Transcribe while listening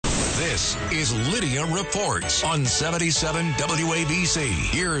This is Lidia Reports on 77 WABC.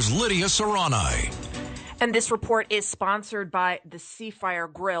 Here's Lidia Serrani. And this report is sponsored by the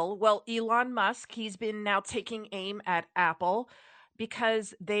Seafire Grill. Well, Elon Musk, he's been now taking aim at Apple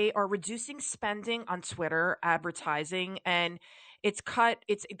because they are reducing spending on Twitter advertising, and they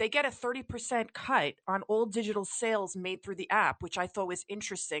get a 30% cut on all digital sales made through the app, which I thought was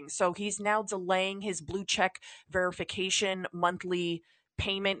interesting. So he's now delaying his blue check verification monthly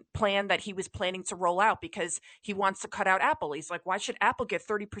payment plan that he was planning to roll out because he wants to cut out Apple. He's like, why should Apple get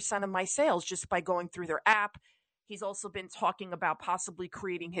 30% of my sales just by going through their app? He's also been talking about possibly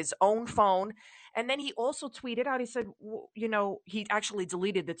creating his own phone. And then he also tweeted out, he said, he actually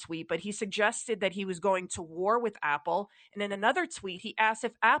deleted the tweet, but he suggested that he was going to war with Apple. And in another tweet, he asked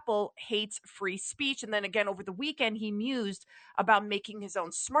if Apple hates free speech. And then again, over the weekend, he mused about making his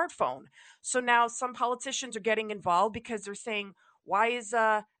own smartphone. So now some politicians are getting involved because they're saying, why is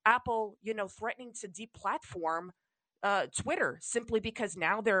Apple, threatening to deplatform Twitter simply because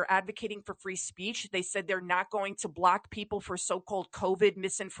now they're advocating for free speech? They said they're not going to block people for so-called COVID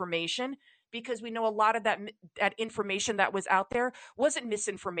misinformation because we know a lot of that information that was out there wasn't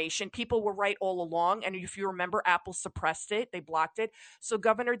misinformation. People were right all along. And if you remember, Apple suppressed it. They blocked it. So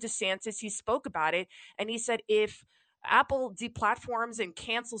Governor DeSantis, he spoke about it. And he said if Apple deplatforms and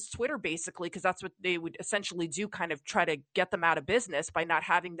cancels Twitter, basically, because that's what they would essentially do, kind of try to get them out of business by not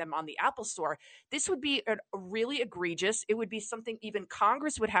having them on the Apple Store. This would be really egregious. It would be something even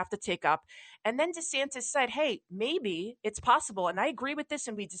Congress would have to take up. And then DeSantis said, hey, maybe it's possible. And I agree with this.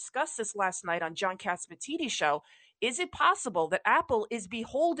 And we discussed this last night on John Catsimatidis' show. Is it possible that Apple is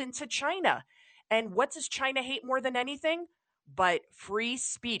beholden to China? And what does China hate more than anything? But free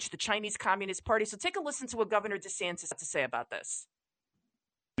speech, the Chinese Communist Party. So take a listen to what Governor DeSantis had to say about this.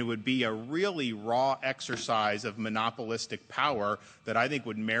 It would be a really raw exercise of monopolistic power that I think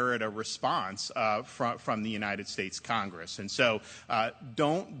would merit a response from the United States Congress. And so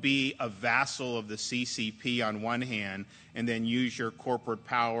don't be a vassal of the CCP on one hand and then use your corporate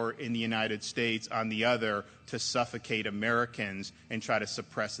power in the United States on the other to suffocate Americans and try to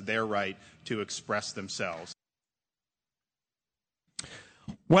suppress their right to express themselves.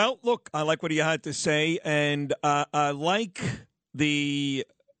 Well, look, I like what he had to say, and I like I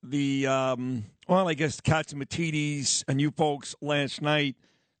guess Catsimatidis and you folks last night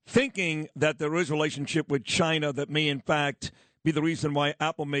thinking that there is a relationship with China that may, in fact, be the reason why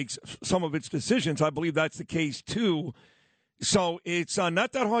Apple makes some of its decisions. I believe that's the case, too. So it's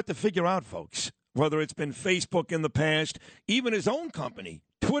not that hard to figure out, folks, whether it's been Facebook in the past, even his own company,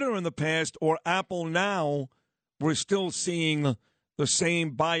 Twitter in the past, or Apple now. We're still seeing the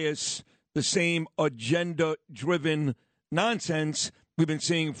same bias, the same agenda-driven nonsense we've been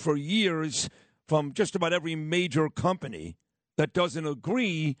seeing for years from just about every major company that doesn't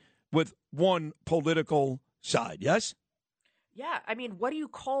agree with one political side. Yes? Yeah. I mean, what do you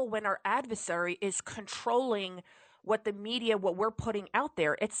call when our adversary is controlling what the media, what we're putting out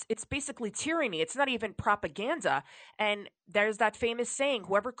there? It's basically tyranny. It's not even propaganda. And there's that famous saying,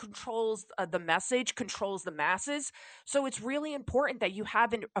 whoever controls the message controls the masses. So it's really important that you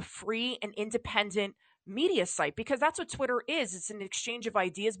have a free and independent media site, because that's what Twitter is. It's an exchange of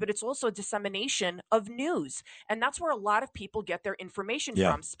ideas, but it's also a dissemination of news. And that's where a lot of people get their information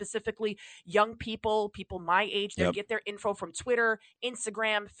from, specifically young people my age. They get their info from Twitter,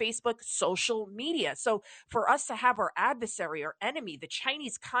 Instagram, Facebook, social media. So for us to have our adversary, our enemy, the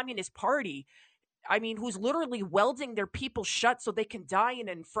Chinese Communist Party, I mean, who's literally welding their people shut so they can die in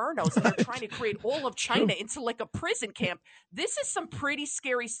infernos, and they're trying to create all of China into like a prison camp. This is some pretty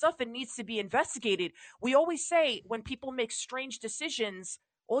scary stuff and needs to be investigated. We always say when people make strange decisions,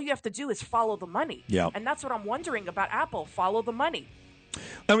 all you have to do is follow the money. Yeah. And that's what I'm wondering about Apple. Follow the money.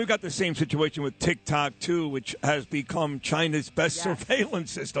 And we've got the same situation with TikTok, too, which has become China's best surveillance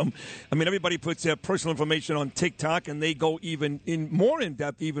system. I mean, everybody puts their personal information on TikTok, and they go even more in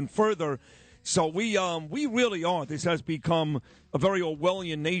depth, even further. So we really are. This has become a very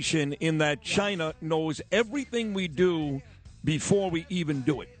Orwellian nation in that China knows everything we do before we even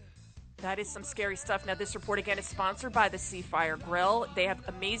do it. That is some scary stuff. Now, this report, again, is sponsored by the Seafire Grill. They have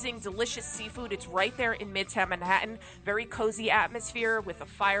amazing, delicious seafood. It's right there in Midtown Manhattan. Very cozy atmosphere with a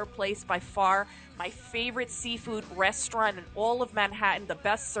fireplace. By far my favorite seafood restaurant in all of Manhattan. The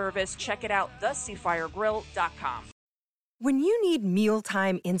best service. Check it out, theseafiregrill.com. When you need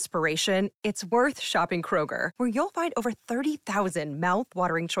mealtime inspiration, it's worth shopping Kroger, where you'll find over 30,000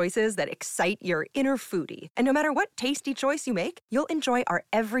 mouth-watering choices that excite your inner foodie. And no matter what tasty choice you make, you'll enjoy our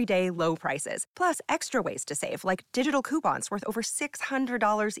everyday low prices, plus extra ways to save, like digital coupons worth over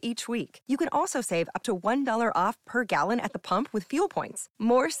 $600 each week. You can also save up to $1 off per gallon at the pump with fuel points.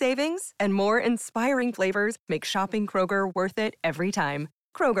 More savings and more inspiring flavors make shopping Kroger worth it every time.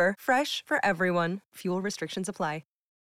 Kroger, fresh for everyone. Fuel restrictions apply.